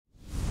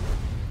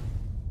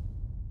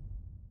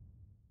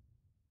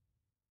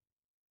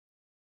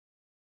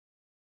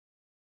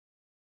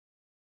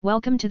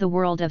Welcome to the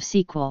world of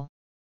SQL.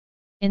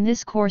 In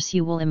this course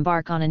you will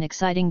embark on an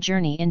exciting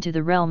journey into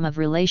the realm of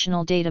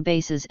relational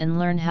databases and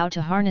learn how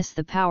to harness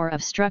the power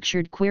of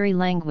structured query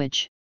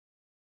language.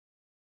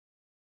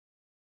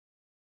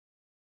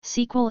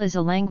 SQL is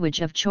a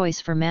language of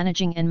choice for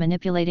managing and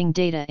manipulating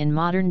data in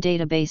modern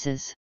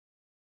databases.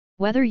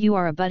 Whether you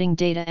are a budding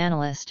data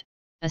analyst,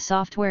 a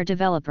software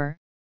developer,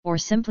 or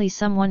simply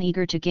someone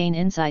eager to gain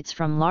insights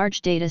from large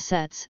data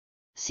sets,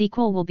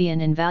 SQL will be an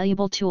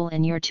invaluable tool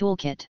in your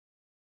toolkit.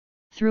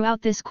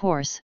 Throughout this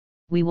course,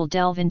 we will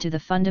delve into the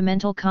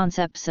fundamental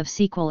concepts of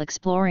SQL,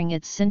 exploring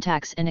its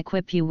syntax and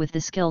equip you with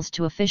the skills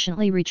to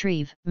efficiently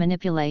retrieve,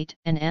 manipulate,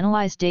 and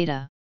analyze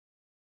data.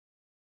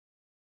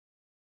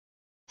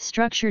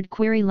 Structured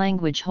query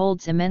language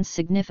holds immense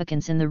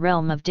significance in the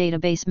realm of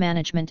database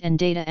management and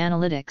data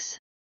analytics.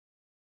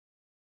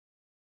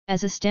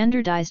 As a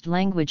standardized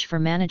language for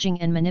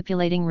managing and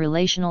manipulating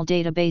relational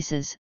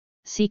databases,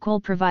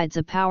 SQL provides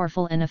a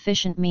powerful and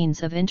efficient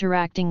means of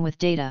interacting with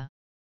data.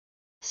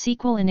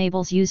 SQL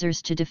enables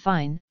users to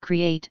define,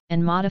 create,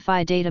 and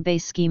modify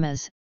database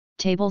schemas,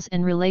 tables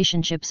and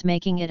relationships,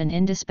 making it an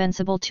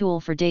indispensable tool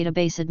for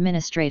database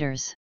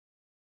administrators.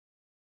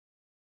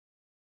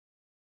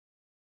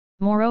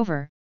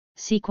 Moreover,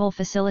 SQL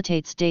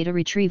facilitates data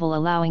retrieval,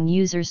 allowing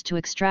users to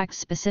extract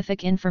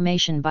specific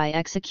information by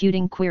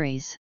executing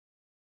queries.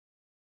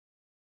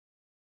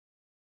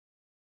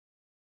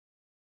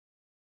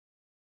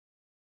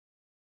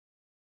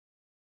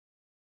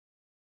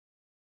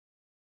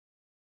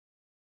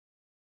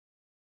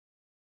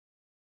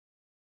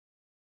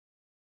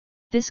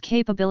 This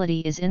capability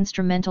is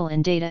instrumental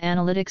in data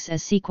analytics,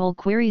 as SQL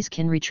queries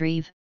can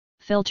retrieve,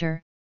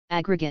 filter,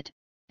 aggregate,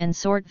 and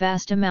sort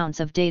vast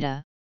amounts of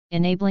data,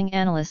 enabling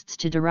analysts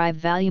to derive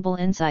valuable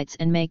insights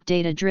and make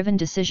data-driven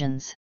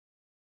decisions.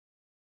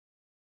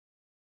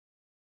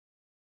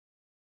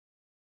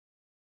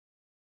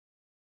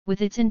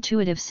 With its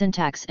intuitive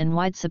syntax and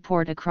wide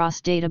support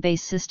across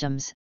database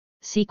systems,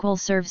 SQL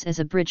serves as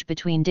a bridge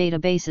between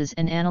databases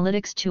and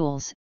analytics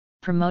tools,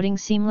 promoting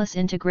seamless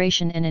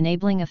integration and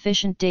enabling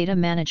efficient data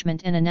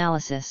management and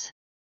analysis.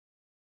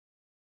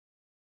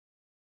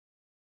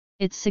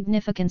 Its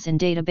significance in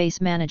database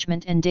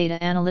management and data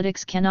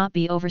analytics cannot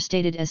be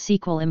overstated, as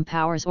SQL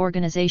empowers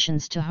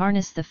organizations to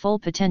harness the full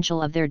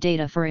potential of their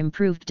data for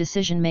improved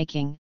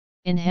decision-making,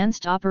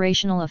 enhanced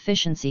operational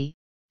efficiency,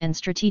 and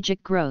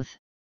strategic growth.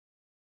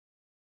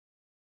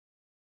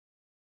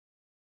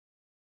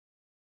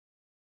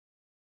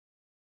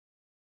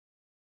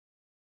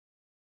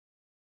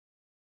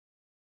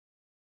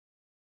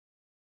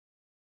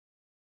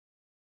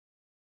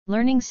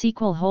 Learning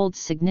SQL holds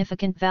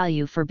significant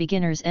value for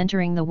beginners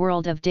entering the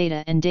world of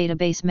data and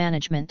database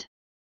management.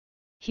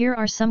 Here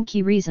are some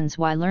key reasons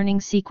why learning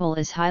SQL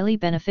is highly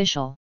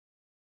beneficial.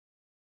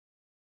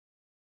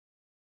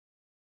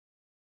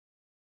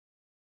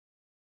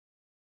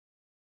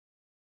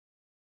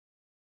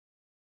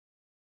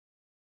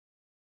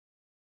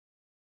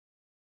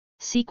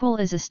 SQL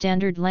is a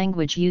standard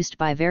language used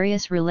by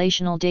various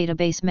relational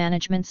database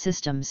management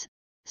systems,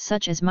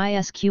 such as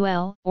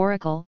MySQL,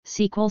 Oracle,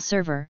 SQL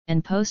Server,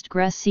 and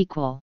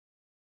PostgreSQL.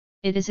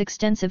 It is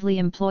extensively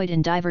employed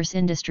in diverse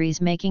industries,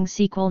 making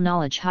SQL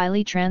knowledge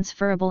highly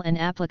transferable and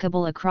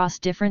applicable across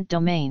different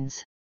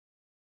domains.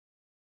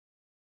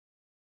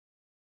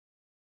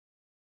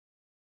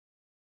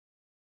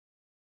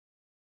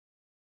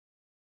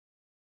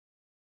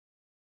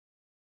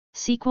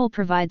 SQL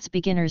provides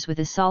beginners with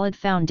a solid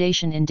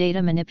foundation in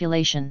data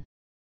manipulation.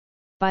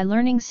 By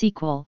learning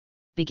SQL,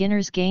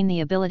 beginners gain the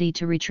ability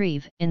to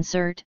retrieve,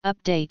 insert,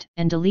 update,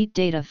 and delete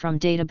data from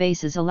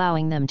databases,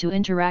 allowing them to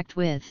interact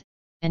with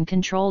and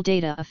control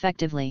data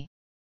effectively.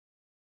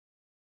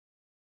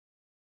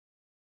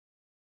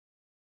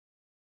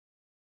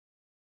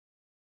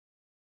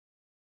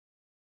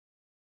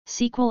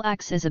 SQL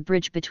acts as a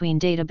bridge between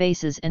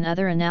databases and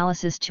other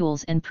analysis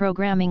tools and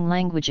programming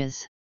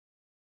languages.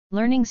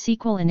 Learning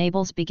SQL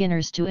enables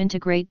beginners to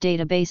integrate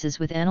databases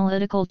with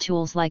analytical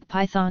tools like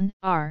Python,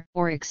 R,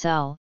 or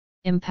Excel,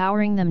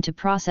 empowering them to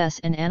process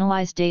and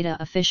analyze data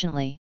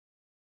efficiently.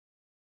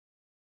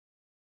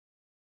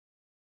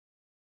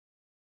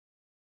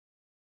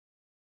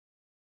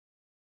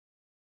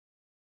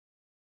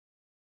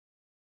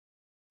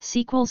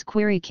 SQL's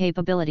query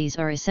capabilities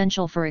are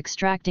essential for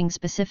extracting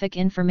specific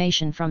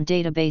information from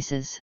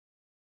databases.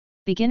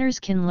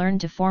 Beginners can learn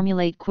to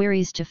formulate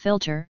queries to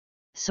filter,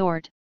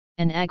 sort,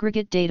 and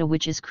aggregate data,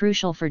 which is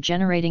crucial for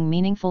generating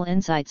meaningful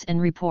insights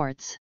and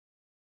reports.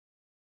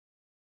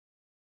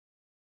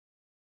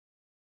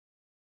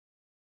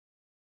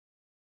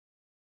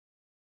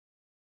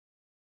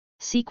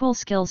 SQL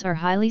skills are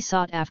highly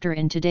sought after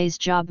in today's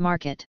job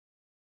market.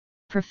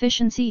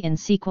 Proficiency in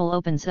SQL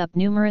opens up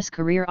numerous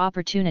career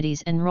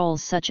opportunities and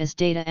roles such as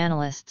data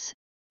analysts,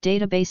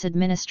 database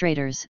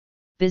administrators,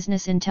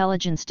 business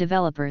intelligence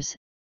developers,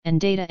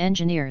 and data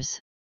engineers.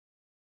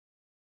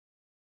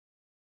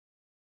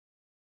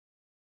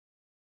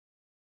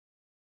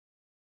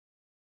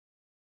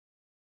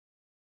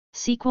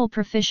 SQL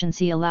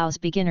proficiency allows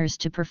beginners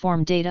to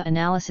perform data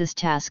analysis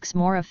tasks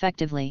more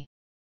effectively.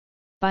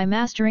 By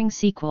mastering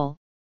SQL,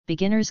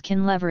 beginners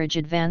can leverage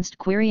advanced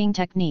querying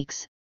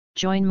techniques,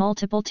 join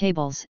multiple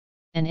tables,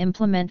 and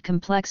implement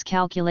complex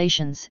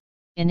calculations,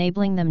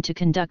 enabling them to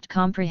conduct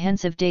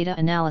comprehensive data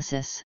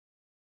analysis.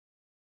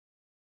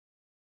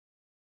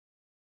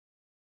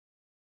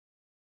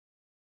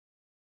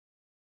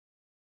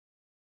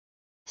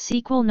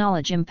 SQL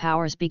knowledge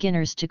empowers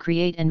beginners to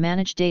create and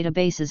manage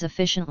databases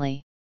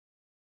efficiently.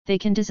 They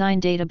can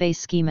design database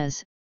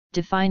schemas,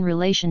 define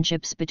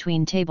relationships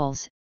between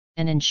tables,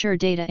 and ensure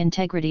data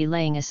integrity,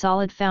 laying a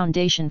solid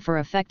foundation for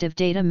effective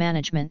data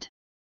management.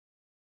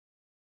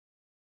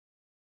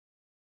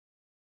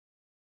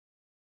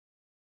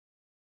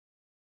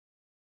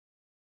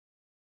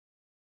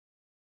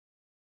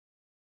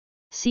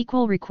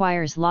 SQL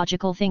requires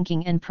logical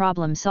thinking and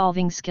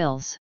problem-solving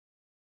skills.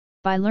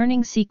 By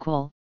learning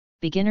SQL,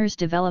 beginners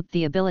develop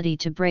the ability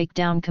to break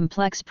down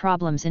complex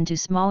problems into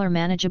smaller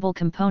manageable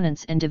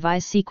components and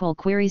devise SQL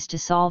queries to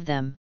solve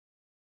them.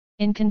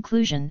 In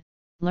conclusion,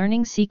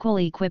 learning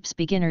SQL equips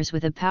beginners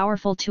with a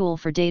powerful tool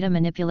for data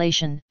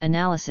manipulation,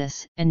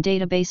 analysis, and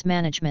database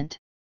management.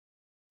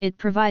 It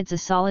provides a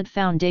solid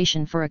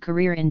foundation for a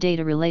career in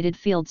data-related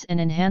fields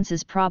and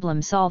enhances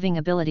problem-solving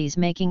abilities,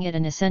 making it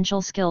an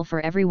essential skill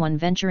for everyone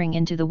venturing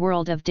into the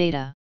world of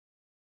data.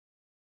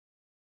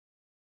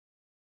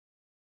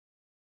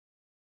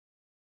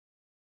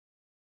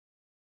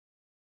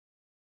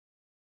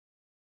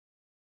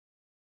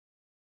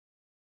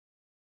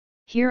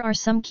 Here are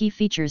some key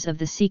features of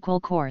the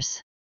SQL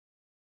course.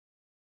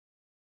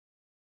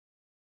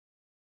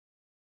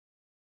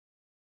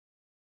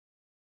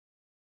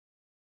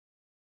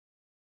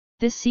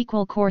 This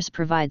SQL course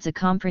provides a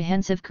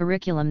comprehensive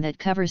curriculum that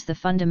covers the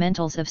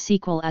fundamentals of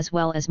SQL as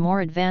well as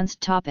more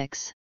advanced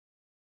topics.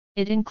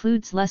 It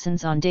includes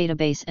lessons on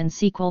database and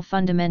SQL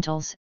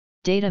fundamentals,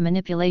 data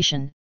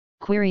manipulation,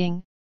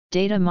 querying,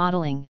 data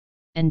modeling,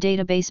 and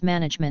database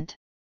management.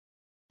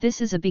 This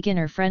is a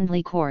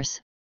beginner-friendly course,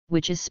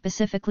 which is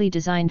specifically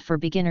designed for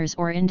beginners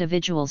or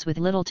individuals with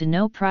little to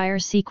no prior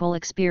SQL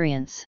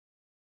experience.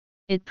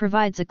 It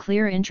provides a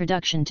clear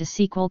introduction to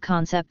SQL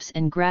concepts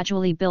and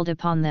gradually build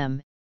upon them,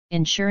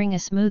 ensuring a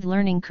smooth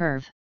learning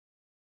curve.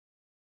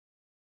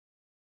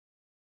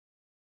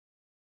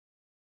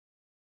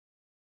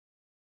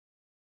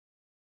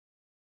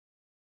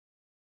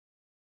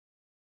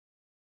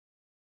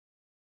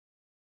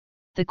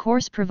 The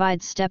course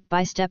provides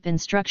step-by-step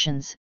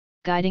instructions,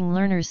 guiding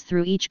learners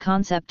through each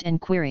concept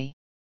and query.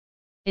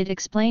 It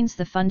explains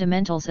the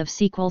fundamentals of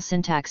SQL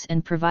syntax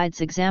and provides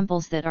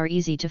examples that are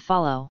easy to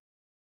follow.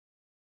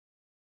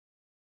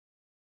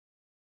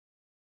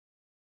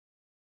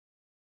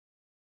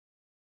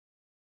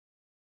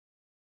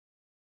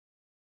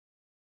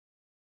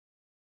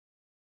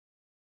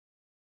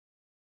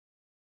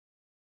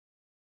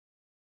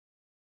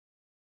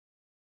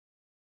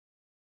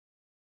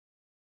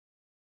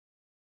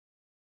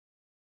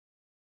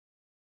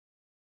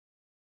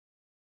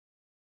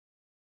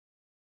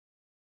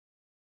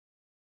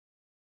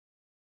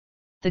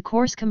 The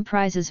course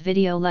comprises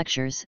video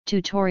lectures,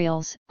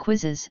 tutorials,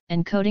 quizzes,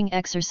 and coding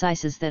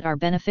exercises that are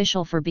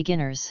beneficial for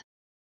beginners.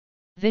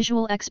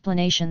 Visual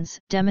explanations,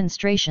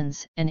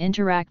 demonstrations, and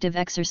interactive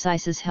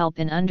exercises help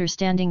in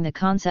understanding the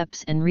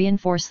concepts and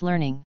reinforce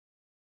learning.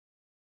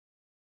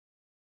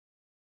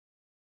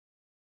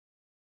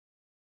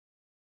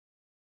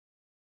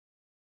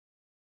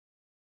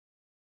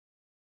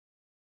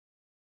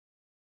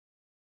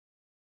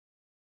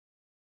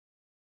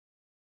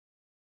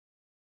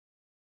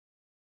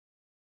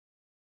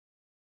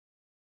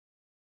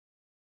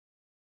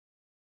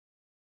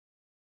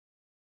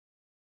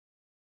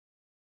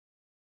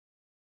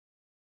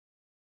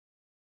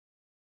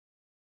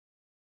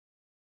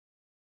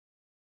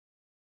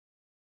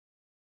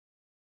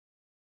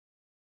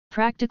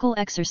 Practical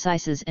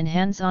exercises and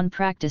hands-on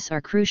practice are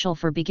crucial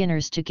for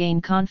beginners to gain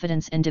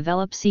confidence and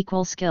develop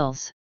SQL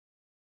skills.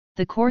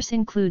 The course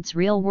includes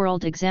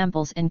real-world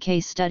examples and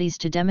case studies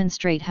to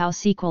demonstrate how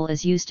SQL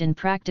is used in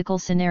practical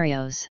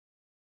scenarios.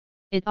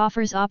 It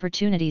offers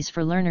opportunities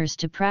for learners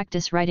to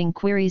practice writing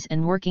queries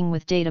and working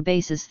with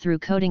databases through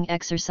coding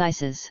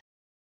exercises.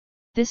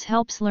 This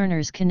helps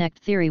learners connect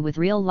theory with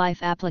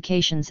real-life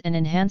applications and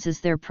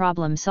enhances their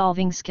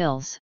problem-solving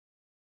skills.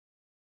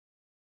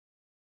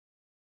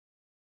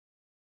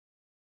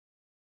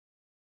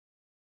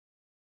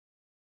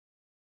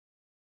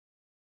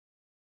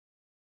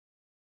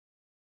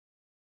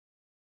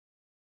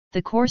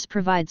 The course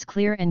provides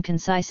clear and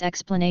concise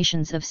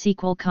explanations of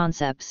SQL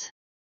concepts.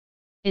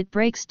 It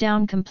breaks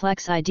down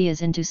complex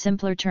ideas into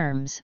simpler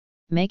terms,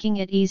 making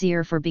it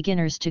easier for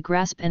beginners to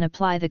grasp and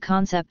apply the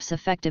concepts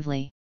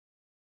effectively.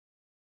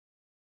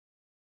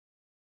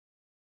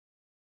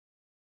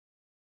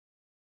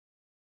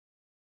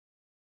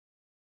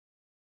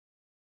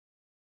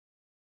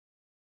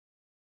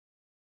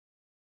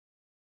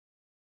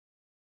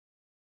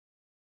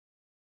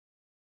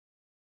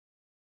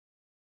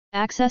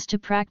 Access to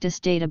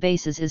practice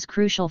databases is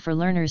crucial for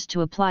learners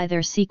to apply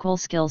their SQL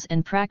skills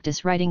and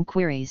practice writing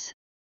queries.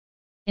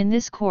 In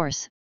this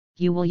course,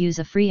 you will use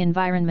a free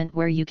environment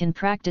where you can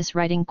practice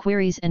writing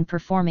queries and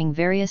performing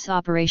various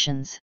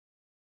operations.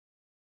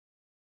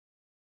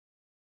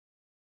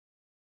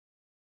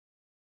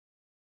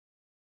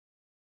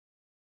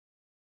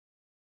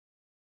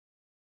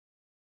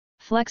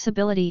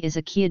 Flexibility is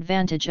a key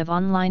advantage of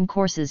online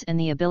courses, and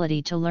the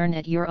ability to learn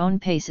at your own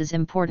pace is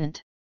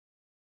important.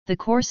 The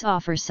course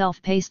offers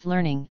self-paced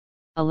learning,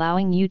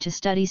 allowing you to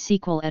study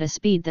SQL at a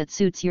speed that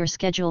suits your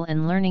schedule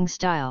and learning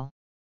style.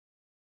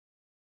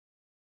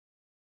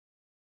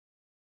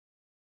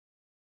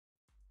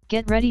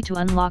 Get ready to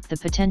unlock the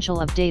potential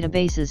of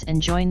databases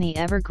and join the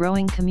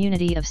ever-growing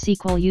community of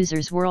SQL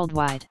users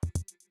worldwide.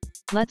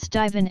 Let's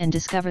dive in and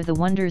discover the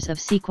wonders of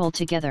SQL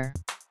together.